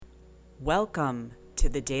Welcome to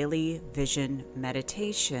the Daily Vision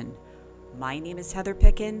Meditation. My name is Heather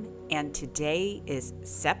Picken, and today is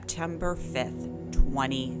September 5th,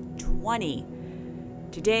 2020.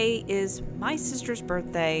 Today is my sister's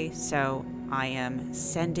birthday, so I am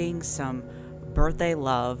sending some birthday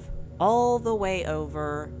love all the way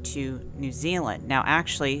over to New Zealand. Now,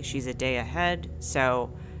 actually, she's a day ahead,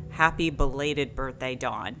 so happy belated birthday,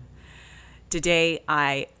 Dawn. Today,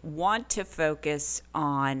 I want to focus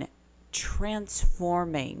on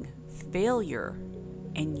transforming failure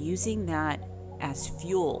and using that as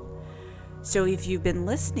fuel. So if you've been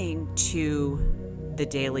listening to the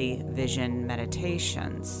Daily Vision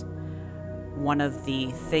Meditations, one of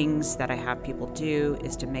the things that I have people do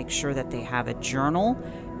is to make sure that they have a journal.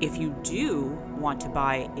 If you do want to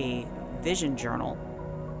buy a vision journal,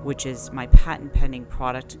 which is my patent pending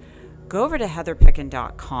product, go over to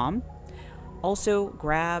heatherpicken.com. Also,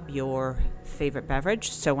 grab your favorite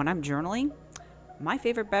beverage. So when I'm journaling, my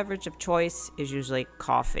favorite beverage of choice is usually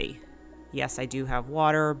coffee. Yes, I do have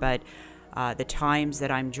water, but the times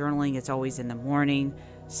that I'm journaling, it's always in the morning.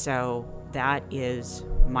 So that is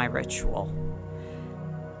my ritual.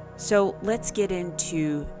 So let's get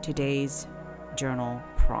into today's journal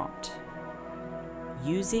prompt.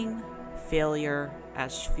 Using failure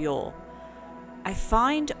as fuel. I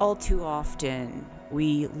find all too often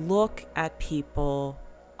we look at people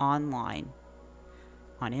online,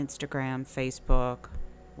 on Instagram, Facebook,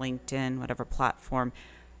 LinkedIn, whatever platform,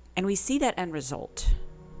 and we see that end result.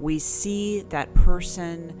 We see that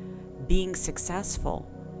person being successful,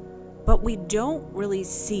 but we don't really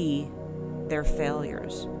see their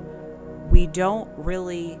failures. We don't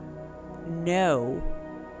really know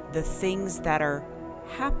the things that are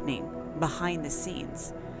happening behind the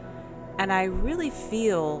scenes. And I really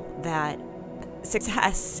feel that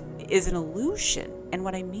success is an illusion. And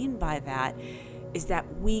what I mean by that is that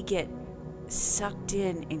we get sucked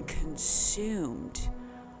in and consumed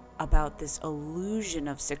about this illusion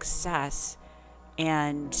of success,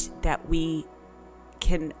 and that we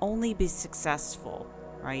can only be successful,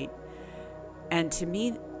 right? And to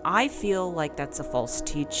me, I feel like that's a false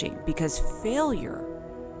teaching, because failure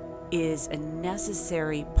is a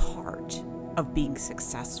necessary part of being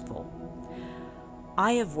successful.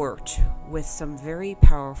 I have worked with some very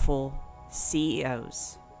powerful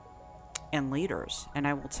CEOs and leaders, and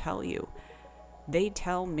I will tell you, they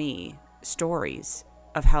tell me stories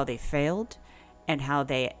of how they failed and how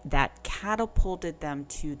that catapulted them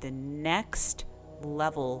to the next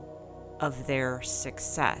level of their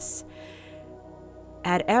success.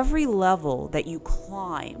 At every level that you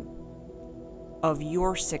climb of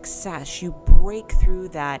your success, you break through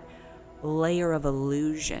that layer of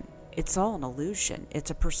illusion. It's all an illusion.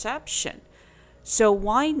 It's a perception. So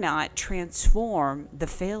why not transform the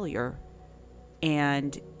failure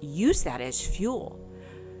and use that as fuel?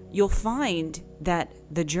 You'll find that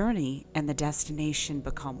the journey and the destination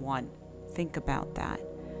become one. Think about that.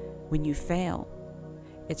 When you fail,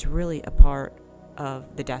 it's really a part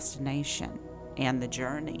of the destination and the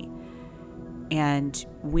journey. And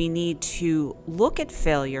we need to look at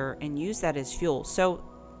failure and use that as fuel. So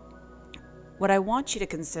what I want you to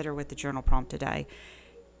consider with the journal prompt today,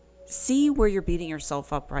 see where you're beating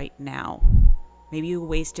yourself up right now. Maybe you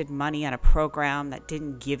wasted money on a program that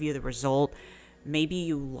didn't give you the result. Maybe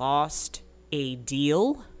you lost a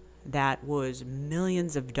deal that was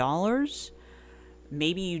millions of dollars.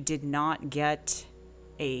 Maybe you did not get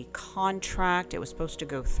a contract it was supposed to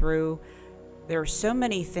go through. There are so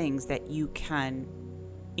many things that you can,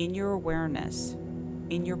 in your awareness,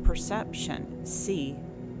 in your perception, see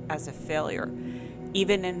as a failure.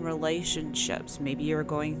 Even in relationships, maybe you're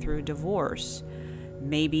going through a divorce.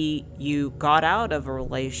 Maybe you got out of a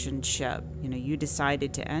relationship, you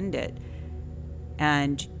decided to end it,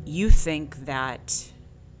 and you think that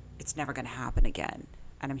it's never going to happen again.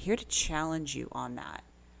 And I'm here to challenge you on that.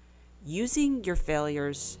 Using your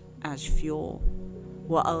failures as fuel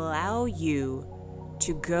will allow you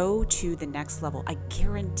to go to the next level. I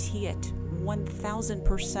guarantee it,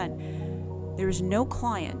 1000%. There is no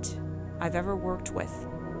client I've ever worked with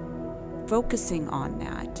focusing on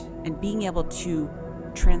that and being able to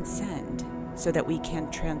transcend so that we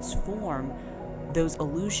can transform those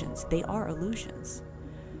illusions. They are illusions.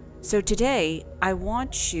 So today, I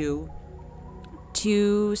want you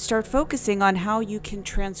to start focusing on how you can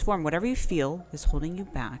transform whatever you feel is holding you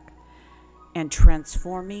back and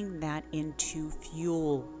transforming that into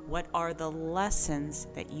fuel. What are the lessons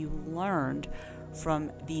that you learned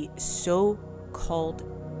from the so-called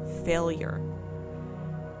failure?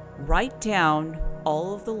 Write down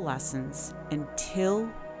all of the lessons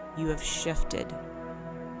until you have shifted.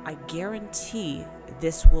 I guarantee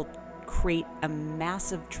this will create a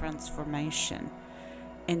massive transformation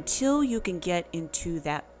until you can get into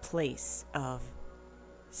that place of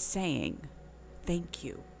saying thank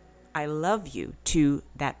you, I love you to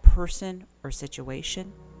that person or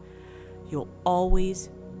situation. You'll always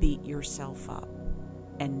beat yourself up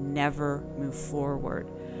and never move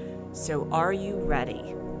forward. So are you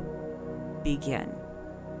ready? Begin.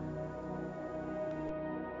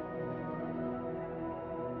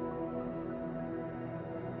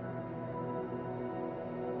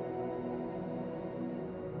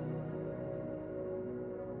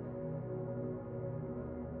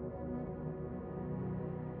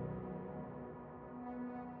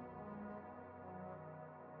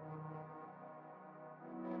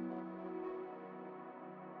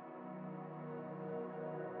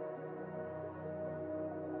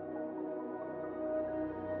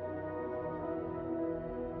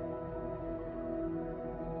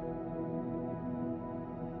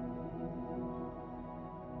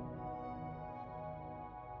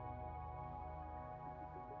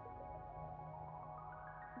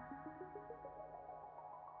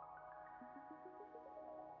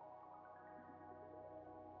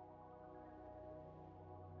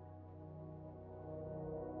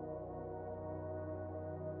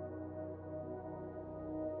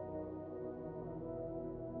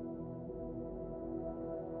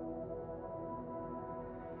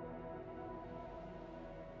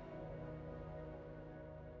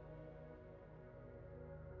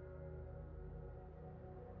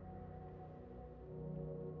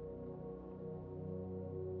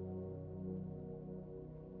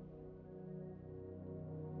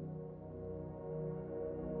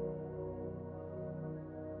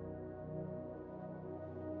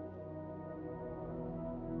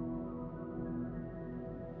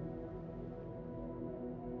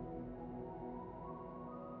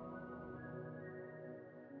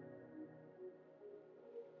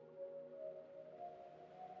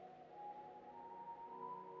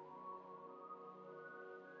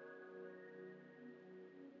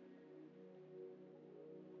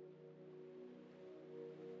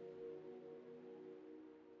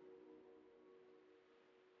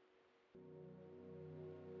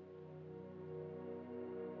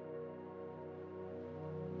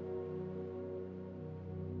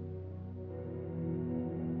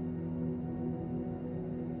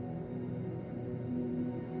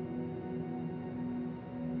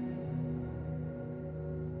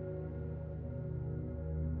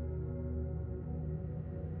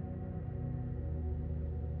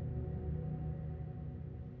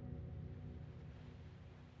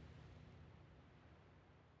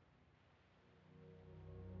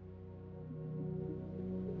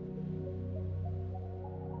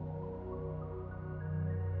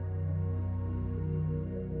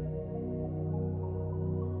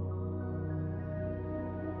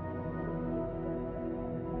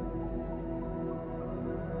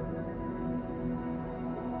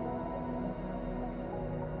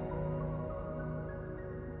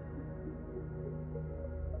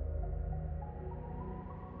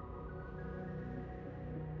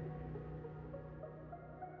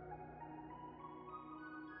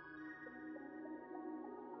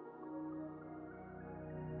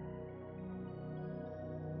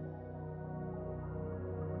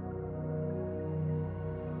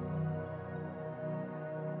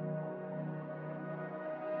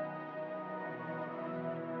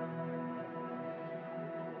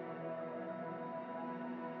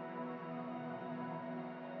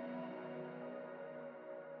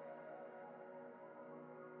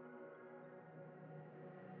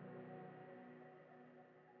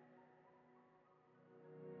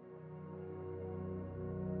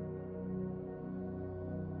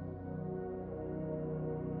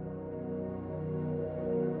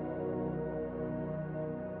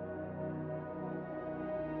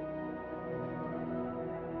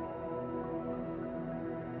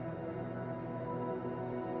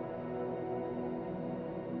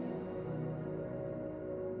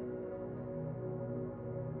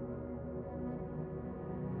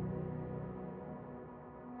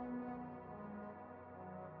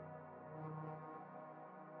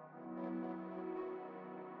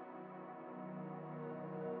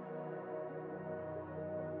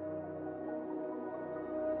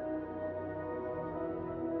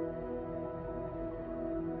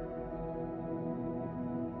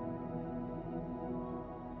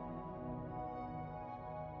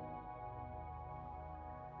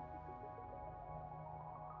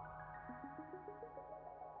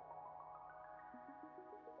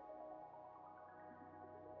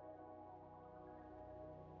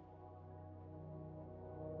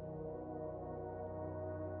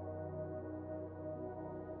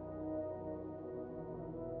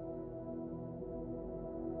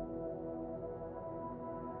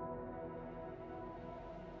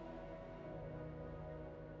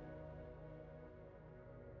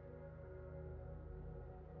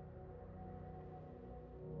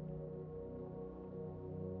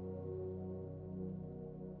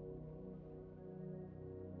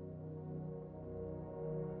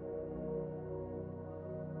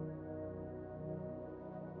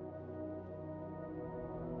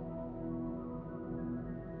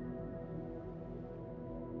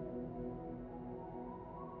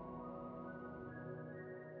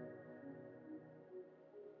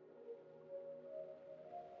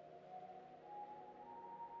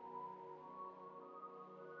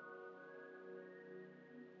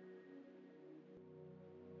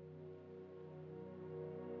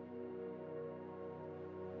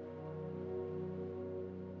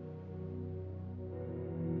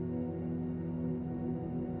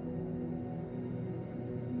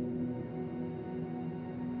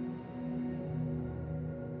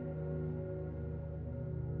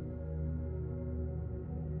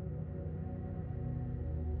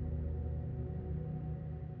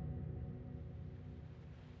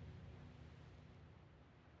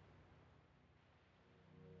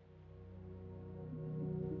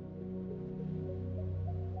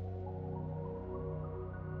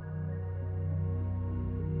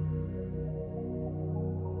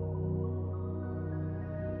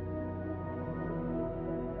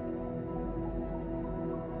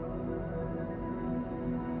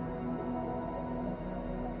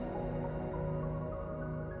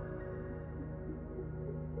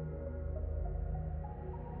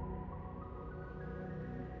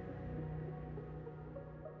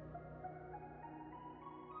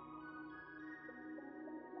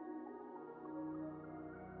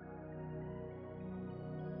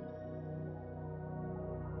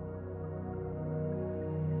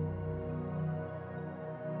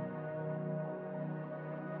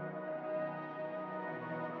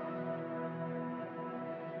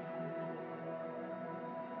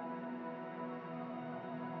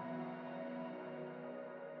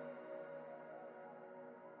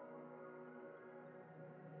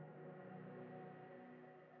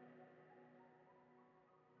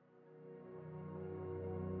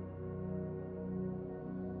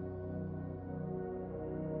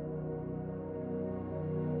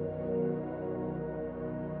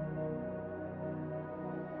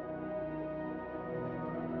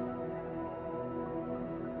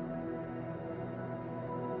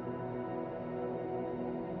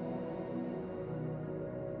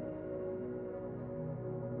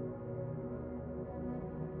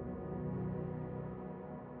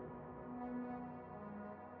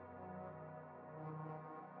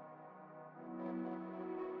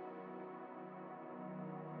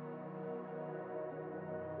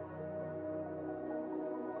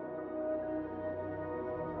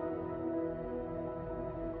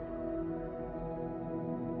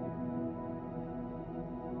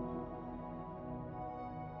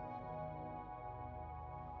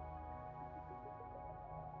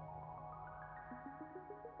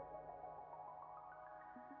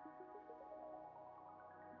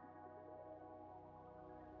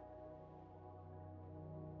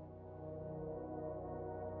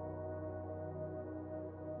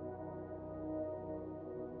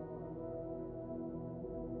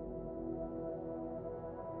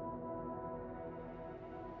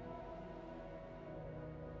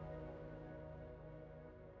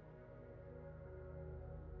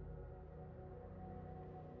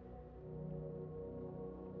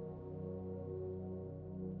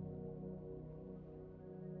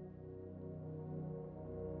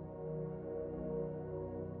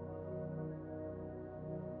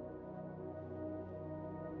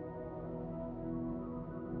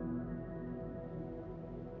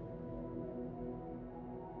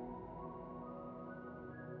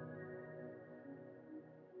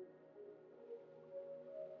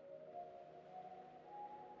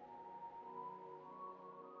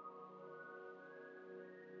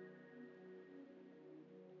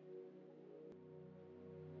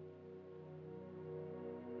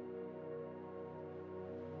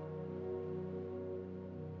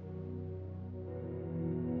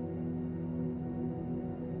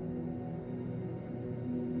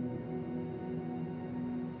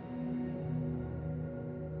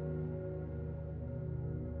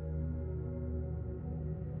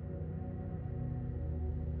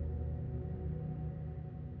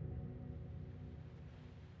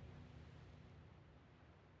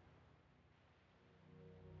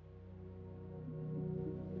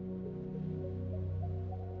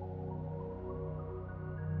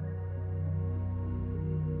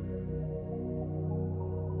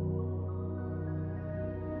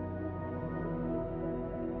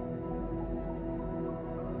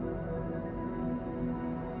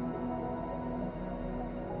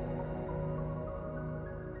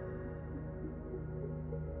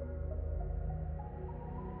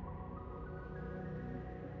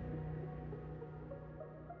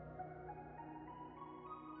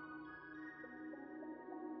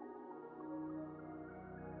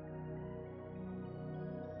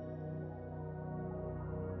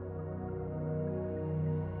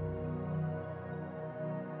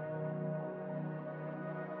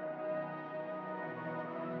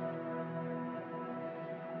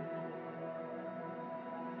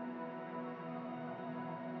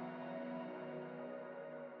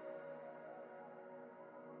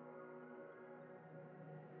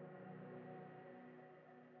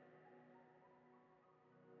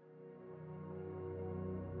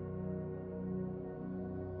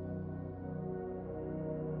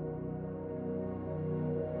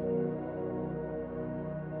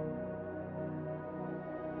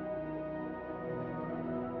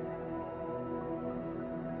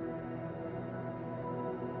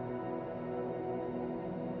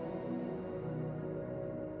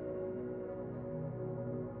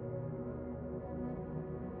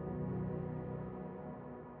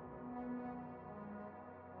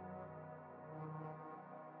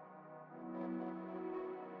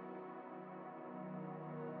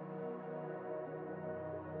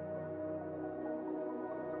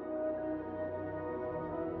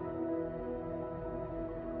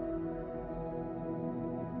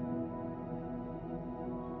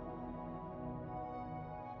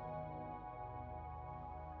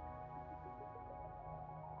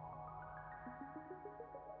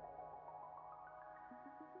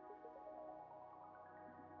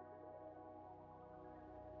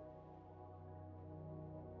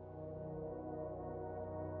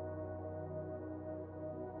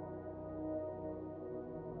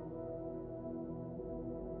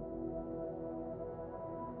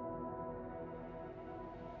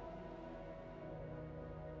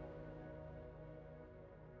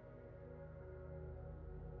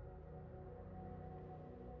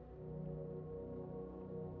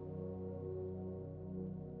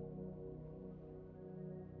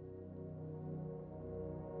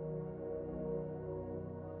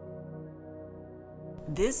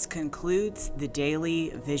 This concludes the Daily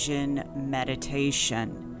Vision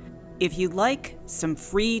Meditation. If you'd like some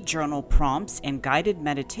free journal prompts and guided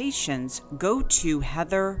meditations, go to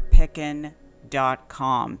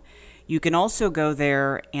heatherpicken.com. You can also go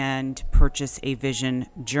there and purchase a vision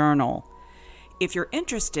journal. If you're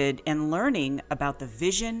interested in learning about the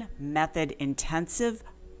Vision Method Intensive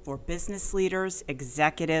for business leaders,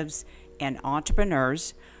 executives, and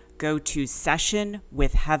entrepreneurs, go to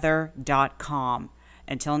sessionwithheather.com.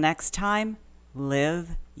 Until next time,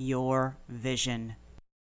 live your vision.